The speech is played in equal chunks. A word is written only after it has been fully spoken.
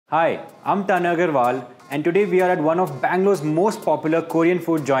Hi, I'm Tanay Agarwal, and today we are at one of Bangalore's most popular Korean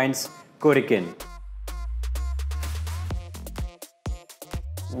food joints, Koriken.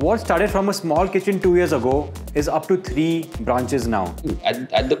 What started from a small kitchen 2 years ago is up to 3 branches now.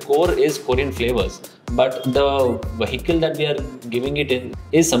 At the core is Korean flavors, but the vehicle that we are giving it in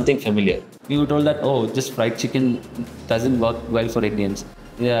is something familiar. We were told that, oh, just fried chicken doesn't work well for Indians.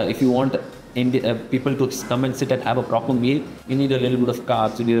 Yeah, if you want people to come and sit and have a proper meal, you need a little bit of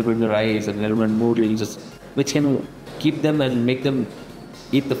carbs, you need a bit of rice, and a little bit of noodles, which can keep them and make them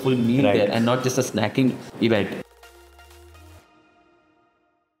eat the full meal there and not just a snacking event.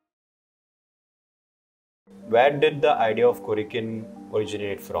 Where did the idea of Koriken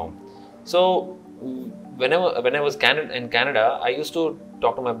originate from? So when I was in Canada, I used to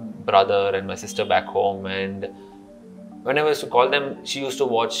talk to my brother and my sister back home, and whenever I used to call them, she used to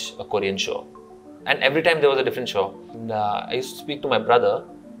watch a Korean show. And every time there was a different show. And, I used to speak to my brother.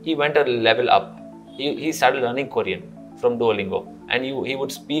 He went a level up. He started learning Korean from Duolingo, and he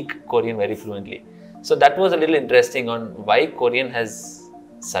would speak Korean very fluently. So that was a little interesting on why Korean has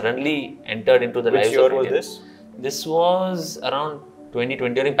suddenly entered into the lives of Indians. Which year was this? This was around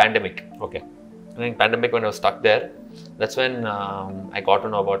 2020 during pandemic. Okay. During pandemic, when I was stuck there, that's when I got to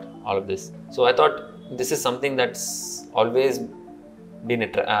know about all of this. So I thought this is something that's always been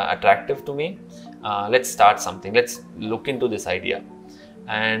attractive to me. Let's start something. Let's look into this idea.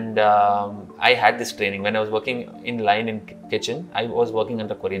 And I had this training when I was working in line in kitchen. I was working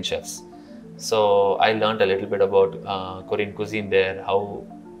under Korean chefs. So I learned a little bit about Korean cuisine there, how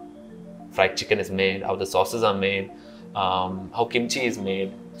fried chicken is made, how the sauces are made, how kimchi is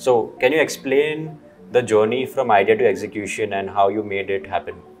made. So, can you explain the journey from idea to execution and how you made it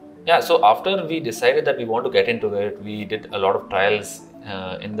happen? Yeah, so after we decided that we want to get into it, we did a lot of trials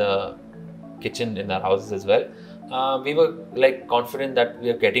in the kitchen in our houses as well. We were like confident that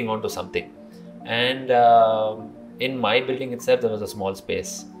we are getting onto something. And in my building itself, there was a small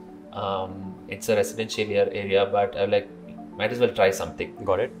space. It's a residential area, but I like might as well try something.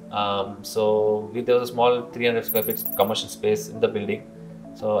 Got it. So there was a small 300 square feet commercial space in the building.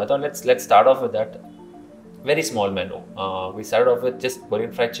 So I thought let's start off with that. Very small menu. We started off with just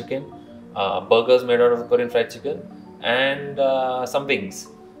Korean fried chicken, burgers made out of Korean fried chicken, and some wings.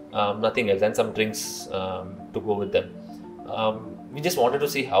 Nothing else, and some drinks to go with them. We just wanted to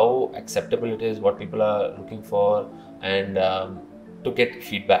see how acceptable it is, what people are looking for, and to get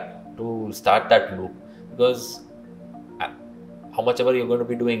feedback, to start that loop. Because how much ever you're going to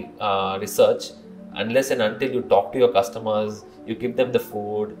be doing research, unless and until you talk to your customers, you give them the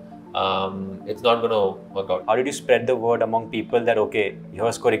food, it's not going to work out. How did you spread the word among people that, okay,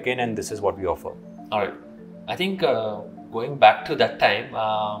 here's Koriken and this is what we offer? Alright. I think going back to that time,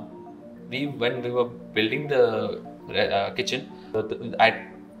 when we were building the kitchen,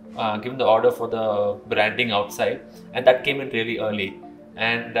 I'd given the order for the branding outside, and that came in really early.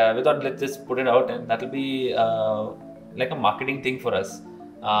 And we thought, let's just put it out, and that'll be like a marketing thing for us.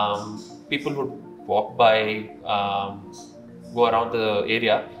 People would walk by, go around the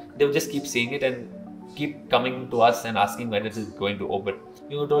area, they would just keep seeing it and keep coming to us and asking when it is going to open.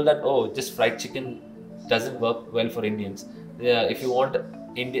 We were told that, oh, just fried chicken doesn't work well for Indians. If you want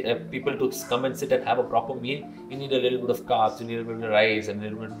people to come and sit and have a proper meal, you need a little bit of carbs, you need a little bit of rice and a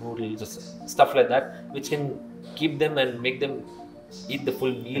little bit of noodles, stuff like that, which can keep them and make them eat the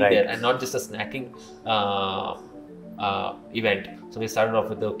full meal there and not just a snacking event. So we started off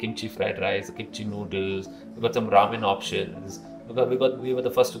with the kimchi fried rice, the kimchi noodles. We got some ramen options. We were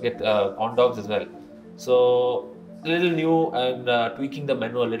the first to get corn dogs as well. So a little new and tweaking the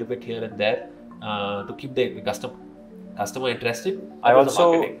menu a little bit here and there to keep the customer interested. I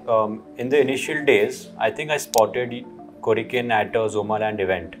also, in the initial days, I think I spotted Koriken at a Zomaland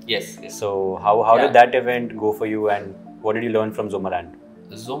event. Yes. So how did that event go for you, and what did you learn from Zomaland?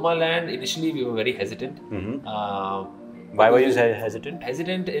 Zomaland, initially we were very hesitant. Why were you hesitant?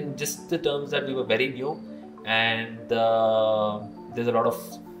 Hesitant in just the terms that we were very new, and there's a lot of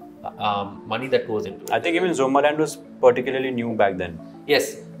money that goes into it. I think even Zomaland was particularly new back then.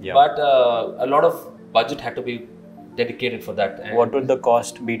 Yes, but a lot of budget had to be dedicated for that. And what would the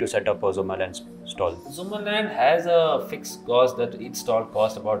cost be to set up a Zomaland stall? Zomaland has a fixed cost that each stall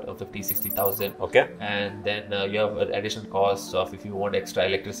costs about 50,000-60,000. Okay. And then you have additional costs of if you want extra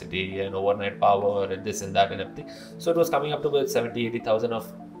electricity and overnight power and this and that and everything. So it was coming up to about 70,000-80,000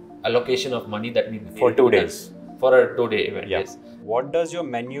 of allocation of money that we needed for 2 days. For a 2-day event. Yes. What does your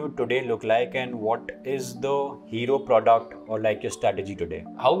menu today look like, and what is the hero product or like your strategy today?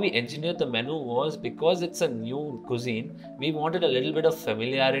 How we engineered the menu was, because it's a new cuisine, we wanted a little bit of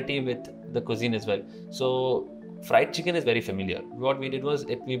familiarity with the cuisine as well. So fried chicken is very familiar. What we did was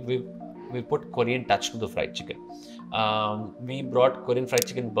we put Korean touch to the fried chicken. We brought Korean fried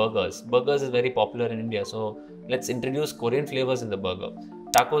chicken burgers. Burgers is very popular in India, so let's introduce Korean flavors in the burger.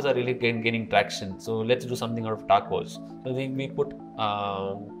 Tacos are really gaining traction, so let's do something out of tacos. So we put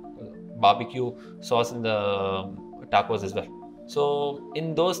barbecue sauce in the tacos as well. So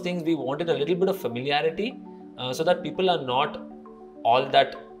in those things, we wanted a little bit of familiarity so that people are not all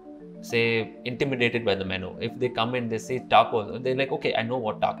that, say, intimidated by the menu. If they come in, they say tacos, they're like, okay, I know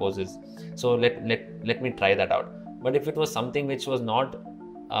what tacos is, so let me try that out. But if it was something which was not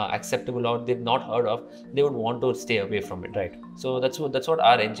acceptable or they've not heard of, they would want to stay away from it. Right. So that's what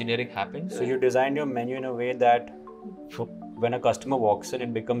our engineering happened. So you designed your menu in a way that when a customer walks in,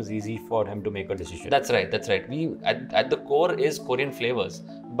 it becomes easy for him to make a decision. That's right. We at the core is Korean flavors,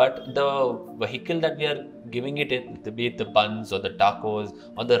 but the vehicle that we are giving it in, be it the buns or the tacos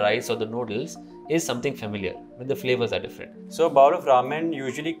or the rice or the noodles, is something familiar, but the flavors are different. So a bowl of ramen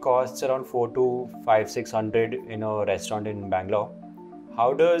usually costs around 400 to 600 in a restaurant in Bangalore.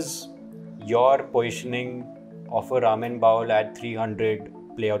 How does your positioning of a ramen bowl at 300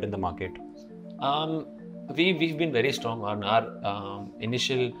 play out in the market? We've been very strong on our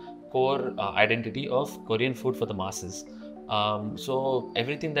initial core identity of Korean food for the masses. So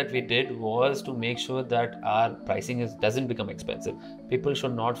everything that we did was to make sure that our pricing doesn't become expensive. People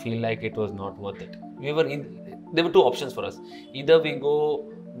should not feel like it was not worth it. There were two options for us. Either we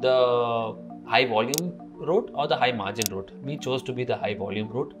go the high volume route or the high margin route. We chose to be the high volume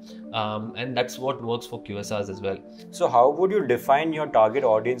route, and that's what works for QSRs as well. So how would you define your target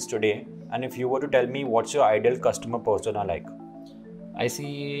audience today? And if you were to tell me what's your ideal customer persona like? I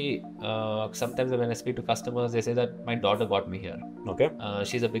see sometimes when I speak to customers, they say that my daughter got me here. Okay.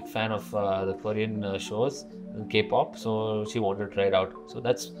 She's a big fan of the Korean shows, K-pop, so she wanted to try it out. So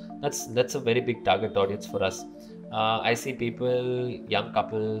that's a very big target audience for us. I see people, young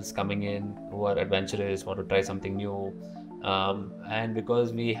couples coming in who are adventurous, want to try something new. And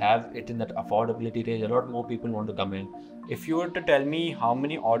because we have it in that affordability range, a lot more people want to come in. If you were to tell me how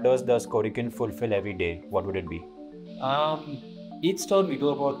many orders does Koriken fulfill every day, what would it be? Each store we do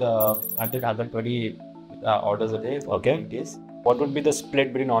about 100, 120 orders a day for 8 days. What would be the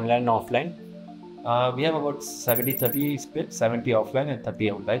split between online and offline? We have about 70-30 split, 70 offline and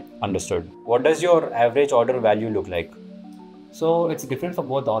 30 online. Understood. What does your average order value look like? So it's different for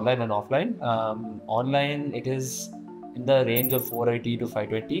both online and offline. Online it is in the range of 480 to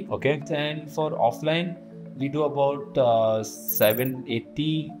 520. Okay. And for offline, we do about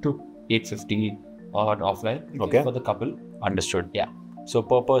 780 to 850 on offline. Okay. For the couple. Understood. Yeah. So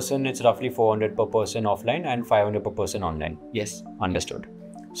per person, it's roughly 400 per person offline and 500 per person online. Yes. Understood.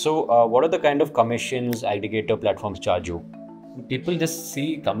 So what are the kind of commissions aggregator platforms charge you? People just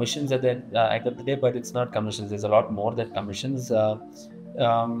see commissions at the end of the day, but it's not commissions. There's a lot more than commissions.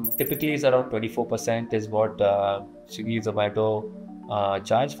 Typically, it's around 24% is what Swiggy, Zomato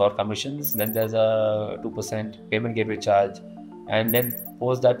charge for commissions. Then there's a 2% payment gateway charge, and then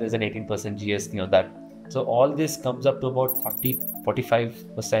post that there's an 18% GST on that. So all this comes up to about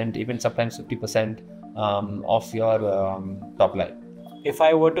 45%, even sometimes 50% of your top line. If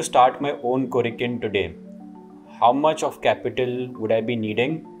I were to start my own Koriken today, how much of capital would I be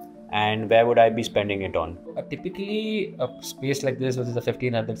needing and where would I be spending it on? Typically, a space like this, which is a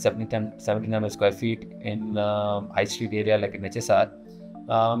 1500, 1700 square feet in high street area like in HSR,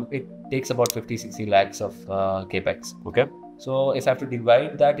 it takes about 50-60 lakhs of capex. Okay. So if I have to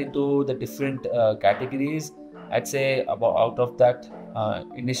divide that into the different categories, I'd say about out of that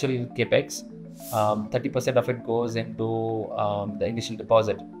initial capex, 30% of it goes into the initial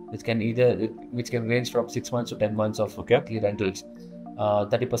deposit, which can range from 6 months to 10 months of rentals.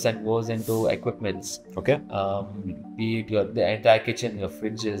 30% goes into equipments. Okay. Be it the entire kitchen, your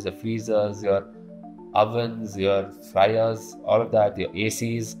fridges, the freezers, your ovens, your fryers, all of that, your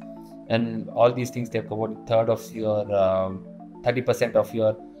ACs, and all these things. They've covered a third of your 30% of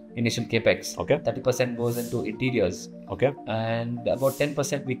your initial capex. Okay. 30% goes into interiors. Okay. And about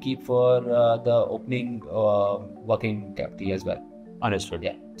 10% we keep for the opening working capital as well. Understood.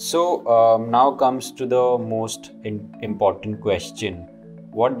 Yeah. So now comes to the most important question.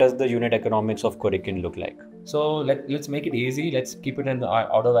 What does the unit economics of Koriken look like? So let's make it easy. Let's keep it in the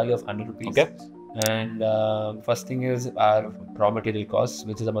order value of 100 rupees. Okay. And first thing is our raw material costs,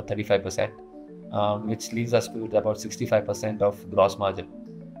 which is about 35%, which leaves us with about 65% of gross margin.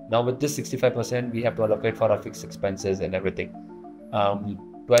 Now with this 65%, we have to allocate for our fixed expenses and everything. 12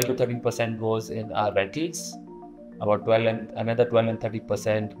 to 13% goes in our rentals. About 12 and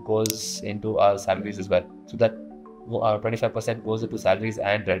 30% goes into our salaries as well. So that 25% goes into salaries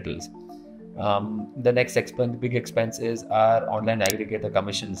and rentals. The next big expense is our online aggregator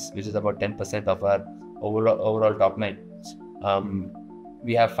commissions, which is about 10% of our overall top line.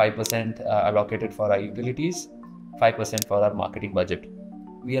 We have 5% allocated for our utilities, 5% for our marketing budget.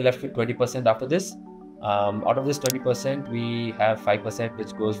 We are left with 20% after this. Out of this 20%, we have 5%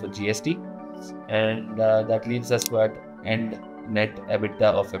 which goes for GST, and that leaves us with end net EBITDA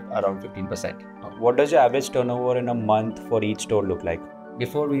of around 15%. What does your average turnover in a month for each store look like?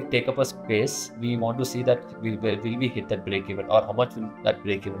 Before we take up a space, we want to see that will we hit that break even, or how much will that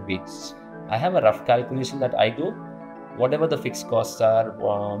break even be. I have a rough calculation that I do. Whatever the fixed costs are,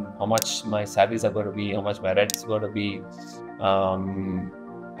 how much my salaries are going to be, how much my rent's going to be,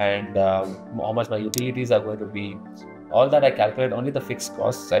 and how much my utilities are going to be. All that I calculate only the fixed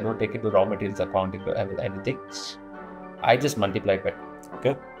costs. I don't take into raw materials accounting or anything. I just multiply it.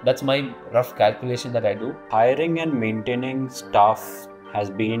 Okay. That's my rough calculation that I do. Hiring and maintaining staff has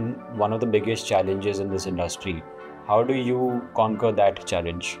been one of the biggest challenges in this industry. How do you conquer that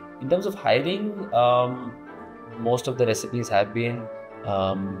challenge? In terms of hiring, most of the recipes have been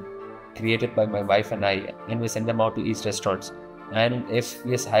created by my wife and I, and we send them out to each restaurants. And if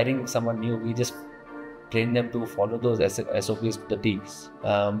we are hiring someone new, we just train them to follow those SOPs to the T.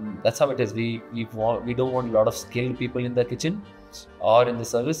 That's how it is. We don't want a lot of skilled people in the kitchen or in the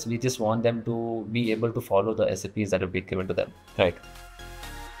service. We just want them to be able to follow the SOPs that have been given to them. Right.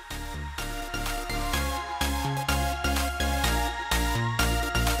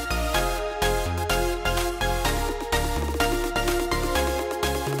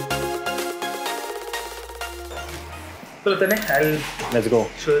 So Tanay, Let's go.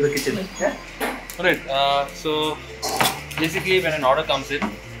 show you the kitchen. Yeah? Alright, so basically when an order comes in,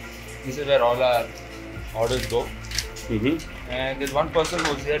 this is where all our orders go. And there's one person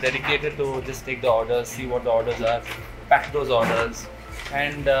who's here dedicated to just take the orders, see what the orders are, pack those orders,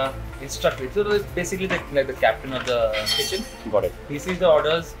 and instruct it. So it's basically like the captain of the kitchen. Got it. He sees the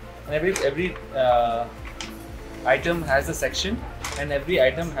orders, and every item has a section, and every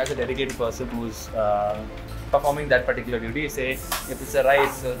item has a dedicated person who's performing that particular duty. Say if it's a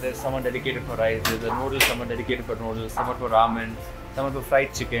rice, there's someone dedicated for rice. There's a noodles, someone dedicated for noodles. Someone for ramen, someone for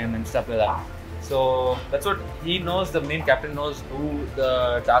fried chicken and stuff like that. So that's what he knows. The main captain knows who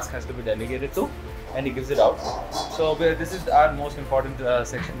the task has to be delegated to, and he gives it out. So this is our most important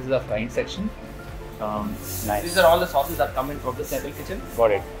section. This is our frying section. Nice. These are all the sauces that come in from the central kitchen.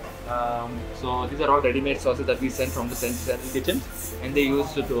 Got it. So these are all ready-made sauces that we send from the central kitchen, and they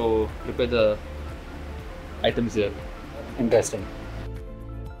use to prepare the items here. Interesting.